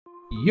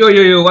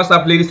Yo, what's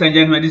up, ladies and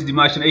gentlemen? This is the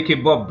Martian, aka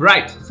Bob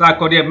Bright.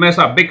 Sarkodie mess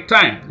up big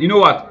time. You know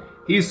what?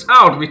 He's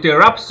out with a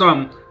rap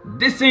song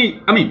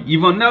dissing,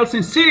 Yvonne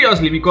Nelson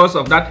seriously because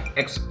of that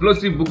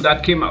explosive book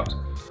that came out.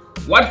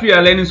 What we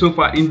are learning so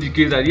far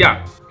indicates that,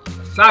 yeah,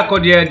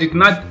 Sarkodie did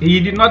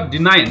not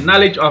deny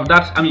knowledge of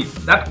that,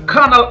 that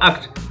carnal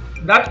act,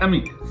 that,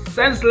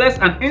 senseless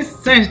and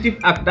insensitive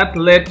act that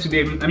led to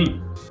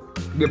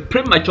the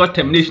premature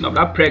termination of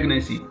that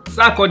pregnancy.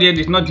 Sarkodie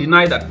did not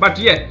deny that, but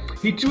yeah,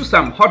 he threw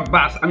some hot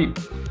baths,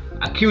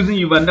 accusing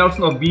Yvonne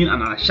Nelson of being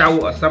an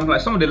shower or something like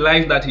some of the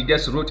lies that he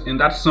just wrote in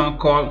that song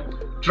called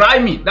Try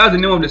Me. That's the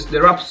name of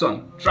the rap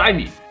song, Try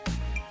Me.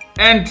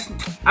 And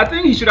I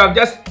think he should have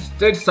just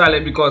stayed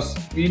silent because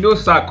we know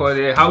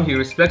Sarkodie, how he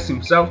respects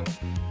himself,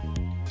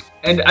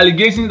 and the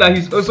allegations that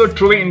he's also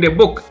throwing in the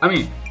book,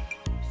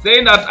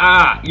 saying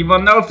that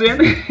Yvonne Nelson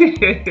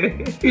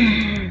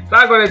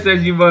Sarkodie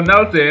says Yvonne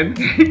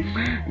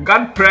Nelson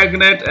got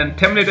pregnant and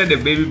terminated the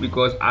baby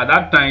because at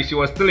that time she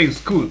was still in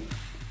school.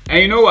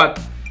 And you know what,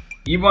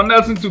 Yvonne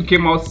Nelson too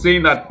came out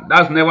saying that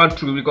that's never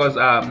true because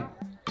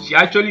she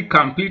actually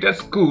completed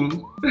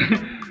school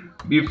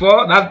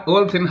before that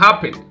whole thing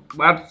happened.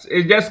 But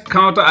it's just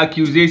counter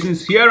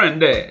accusations here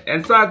and there,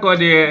 and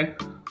Sarkodie,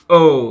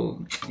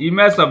 oh, he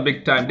messed up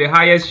big time. The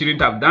highest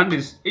shouldn't have done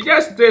this. He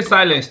just stay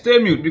silent, stay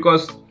mute,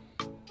 because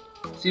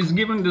she's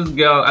giving this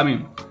girl,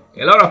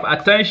 a lot of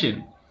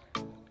attention.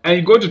 And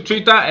you go to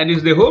Twitter and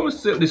it's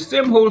the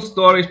same whole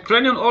story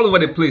trending all over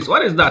the place.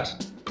 What is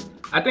that?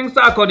 I think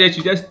Sarkodie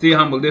should just stay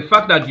humble. The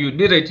fact that you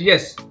did it,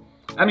 yes,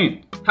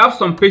 have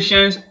some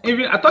patience.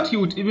 Even I thought he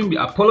would even be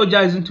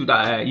apologizing to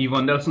that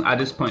Yvonne Nelson at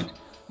this point,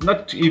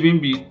 not to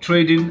even be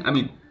trading,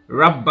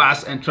 rap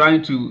bars and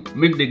trying to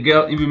make the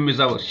girl even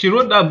miserable. She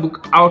wrote that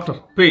book out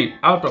of pain,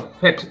 out of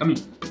hurt.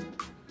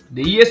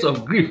 The years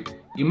of grief,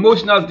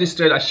 emotional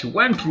distress that she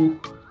went through,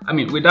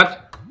 with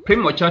that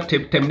premature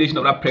termination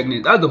of that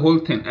pregnancy. That's the whole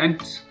thing.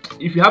 And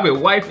if you have a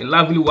wife, a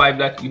lovely wife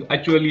that you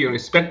actually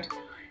respect,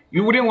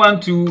 you wouldn't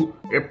want to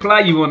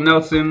reply Yvonne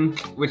Nelson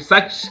with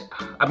such,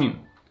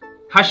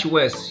 harsh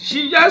words.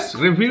 She just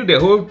revealed the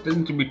whole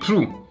thing to be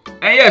true.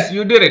 And yes,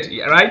 you did it,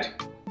 right?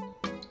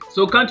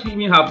 So can't you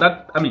even have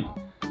that,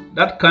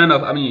 that kind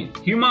of,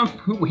 human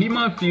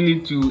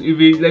feeling to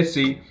even, let's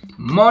say,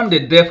 mourn the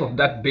death of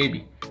that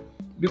baby?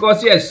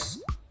 Because yes,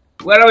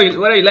 whether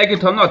you like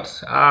it or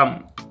not,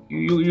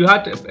 you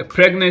had a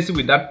pregnancy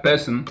with that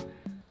person.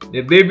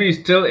 The baby is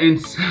still in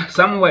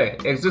somewhere,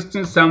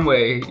 existing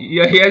somewhere.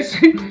 Yes,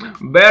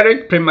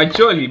 buried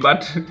prematurely,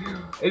 but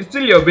it's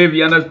still your baby,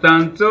 you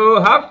understand?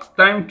 So have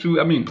time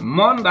to,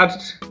 mourn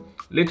that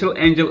little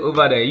angel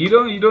over there. You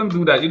don't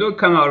do that. You don't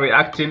come out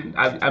reacting.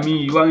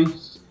 You want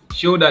to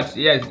show that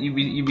yes, you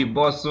be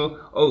boss. So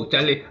oh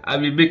Charlie, I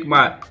be big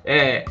man.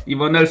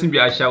 Yvonne Nelson be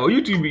a shower.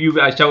 You too you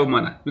be a shower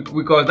man.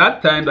 Because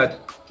that time that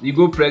you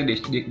go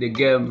pregnant the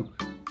girl,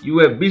 you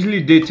were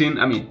busily dating,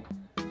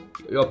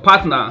 your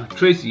partner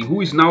Tracy, who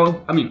is now,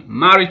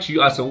 married to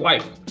you as a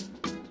wife.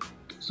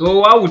 So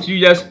why would you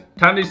just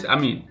turn this,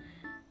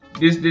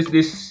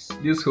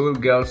 this whole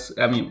girl's,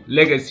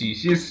 legacy?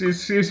 She's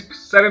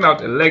setting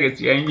out a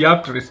legacy, and you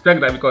have to respect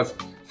that because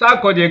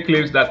Sarkodie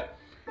claims that,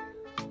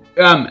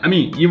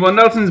 Yvonne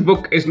Nelson's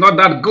book is not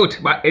that good,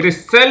 but it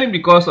is selling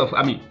because of,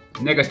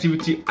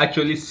 negativity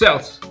actually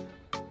sells.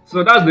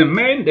 So that's the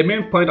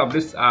main point of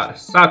this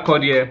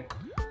Sarkodie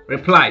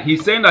reply.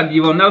 He's saying that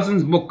Yvonne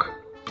Nelson's book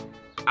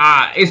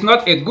is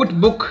not a good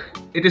book.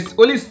 It is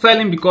only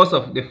selling because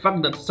of the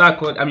fact that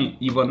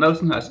Yvonne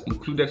Nelson has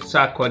included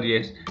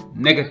Sarkodie's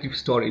negative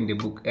story in the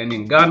book, and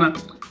in Ghana,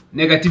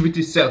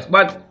 negativity sells.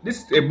 But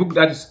this is a book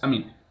that is,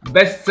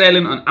 best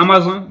selling on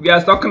Amazon. We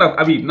are talking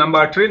of,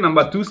 number 3,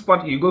 number 2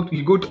 spot. You go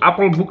to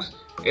Apple Books,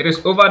 it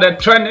is over there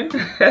trending.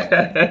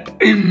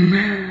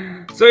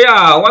 So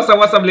yeah, what's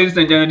up, ladies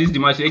and gentlemen? This is the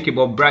Martian, aka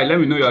Bob Bright. Let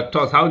me know your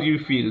thoughts. How do you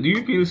feel? Do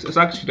you feel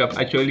Sark should have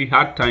actually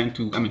had time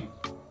to,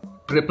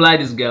 reply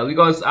this girl?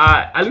 Because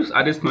at least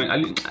at this point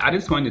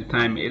in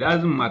time, it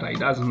doesn't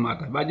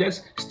matter. But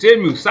just stay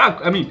mute.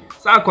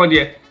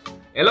 Sarkodie,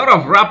 a lot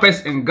of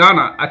rappers in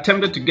Ghana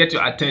attempted to get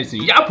your attention.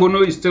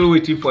 Yapono is still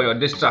waiting for your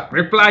diss track.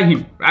 Reply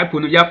him.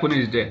 Yapono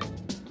is there.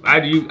 Why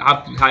do you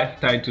have to have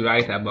time to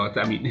write about,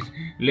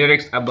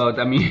 lyrics about,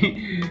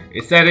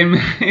 a certain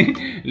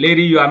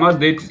lady you are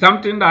not dating?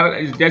 Something that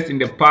is just in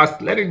the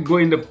past, let it go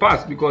in the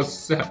past,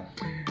 because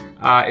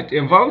it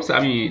involves,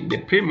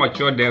 the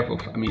premature death of,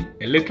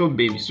 a little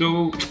baby.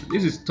 So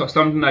this is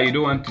something that you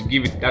don't want to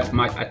give it that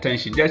much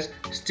attention. Just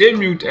stay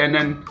mute and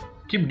then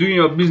keep doing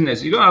your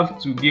business. You don't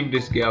have to give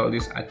this girl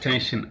this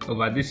attention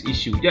over this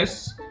issue.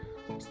 Just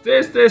stay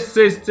as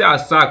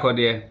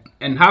Sarkodie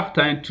and have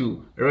time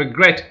to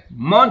regret,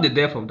 mourn the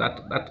death of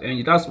that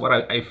angel. That's what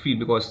I feel,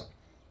 because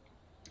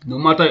no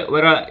matter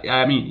whether,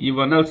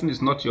 Yvonne Nelson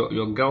is not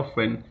your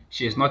girlfriend,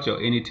 she is not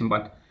your anything,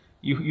 but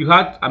you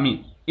had,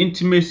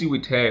 intimacy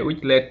with her,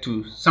 which led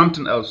to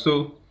something else.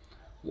 So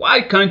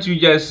why can't you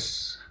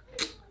just,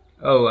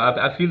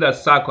 I feel that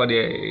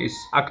Sarkodie is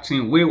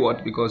acting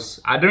wayward,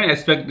 because I didn't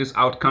expect this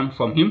outcome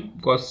from him,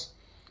 because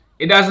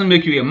it doesn't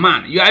make you a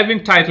man. You are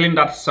even titling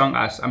that song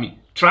as, I mean,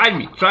 try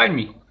me, try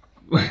me.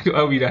 What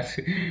will be that?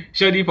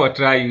 Sheldon for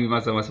try you,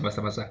 masa.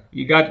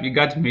 We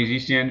got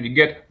musicians,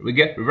 we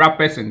get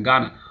rappers in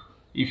Ghana.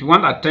 If you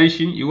want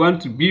attention, you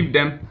want to beef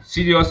them,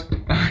 serious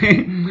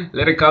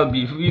lyrical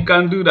beef, you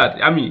can do that.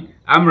 I mean,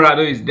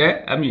 Amrado is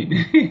there. I mean,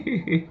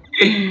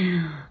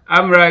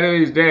 Amrado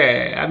is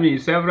there. I mean,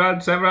 several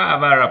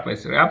other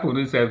rappers. Rap on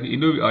himself, you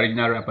know, the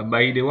original rapper, but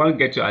they won't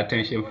get your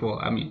attention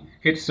for, I mean,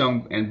 hit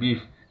song and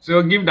beef.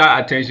 So give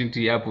that attention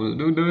to Apple.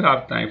 Don't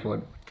have time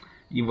for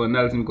Yvonne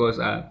Nelson,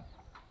 because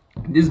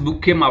this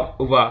book came up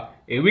over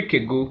a week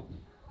ago,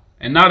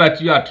 and now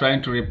that you are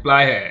trying to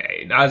reply her,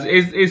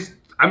 it's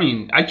I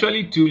mean,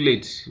 actually too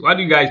late. What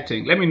do you guys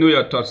think? Let me know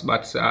your thoughts.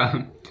 But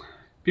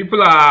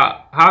people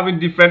are having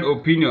different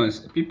opinions.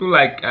 People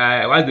like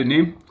what's the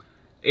name?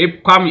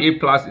 Kwame A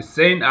Plus is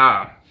saying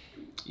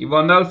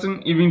Yvonne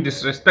Nelson even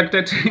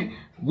disrespected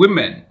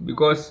women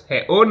because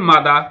her own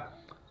mother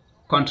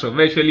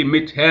controversially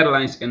made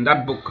headlines in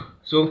that book.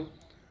 So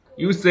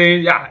you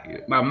saying, yeah,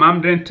 my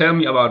mom didn't tell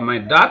me about my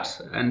dad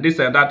and this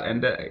and that,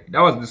 and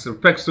that was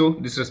disrespectful.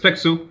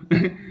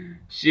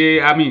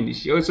 She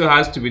also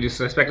has to be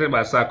disrespected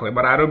by Sarkodie,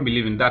 but I don't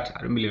believe in that.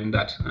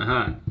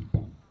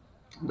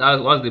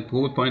 That was the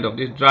whole point of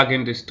this,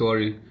 dragging this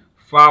story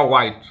far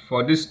wide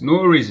for this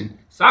no reason.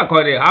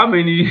 Sarkodie, how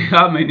many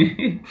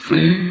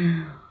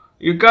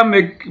you can't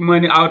make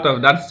money out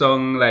of that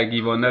song like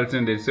Yvonne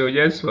Nelson did, so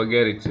just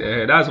forget it.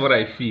 That's what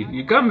I feel.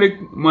 You can't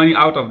make money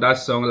out of that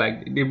song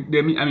like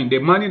the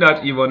money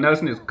that Yvonne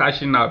Nelson is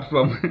cashing out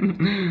from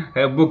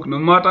her book. No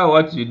matter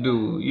what you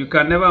do, you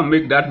can never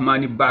make that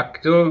money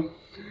back. So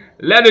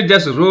let it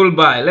just roll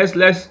by. Let's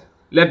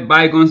let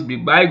bygones be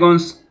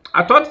bygones.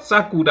 I thought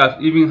Sark would have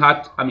even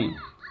had,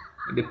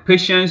 the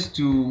patience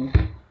to,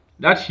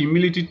 that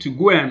humility to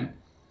go and,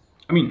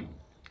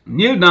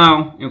 kneel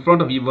down in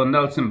front of Yvonne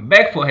Nelson,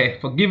 beg for her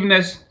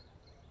forgiveness,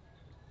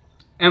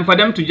 and for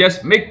them to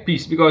just make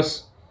peace,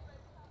 because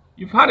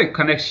you've had a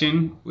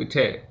connection with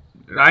her.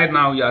 Right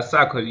now, you are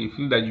Sarkodie, you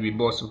feel that you be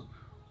boss.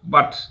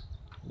 But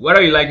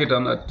whether you like it or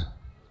not,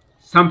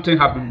 something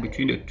happened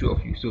between the two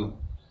of you. So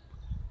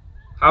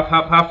have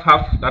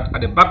that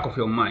at the back of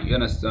your mind. You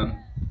understand?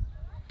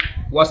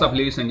 What's up,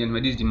 ladies and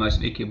gentlemen? This is the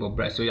Dimash, aka Bob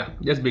Bright. So yeah,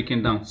 just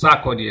breaking down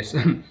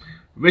Sarkodie.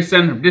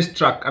 Recent this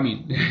track,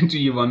 to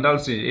Yvonne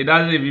Nelson, it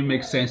doesn't even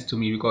make sense to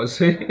me, because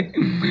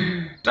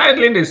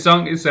titling the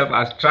song itself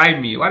as "Try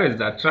Me," what is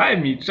that? Try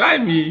me.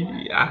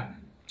 Yeah,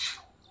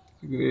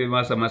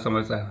 massa.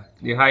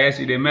 The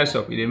highest, they mess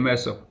up. Whether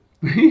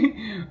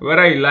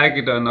you like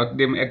it or not,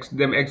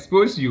 them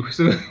expose you.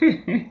 So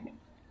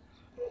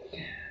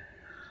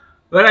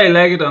whether you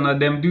like it or not,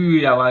 them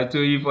do yawa. So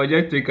if I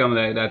just take them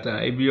like that,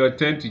 it be your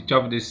turn to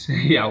chop this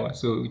yawa.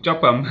 So chop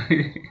them.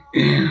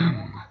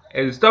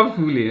 And stop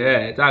fooling,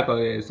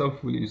 stop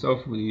fooling.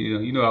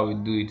 You know how we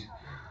do it.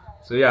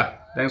 So yeah,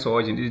 thanks for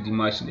watching. This is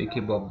Dimash, aka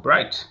Bob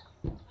Bright.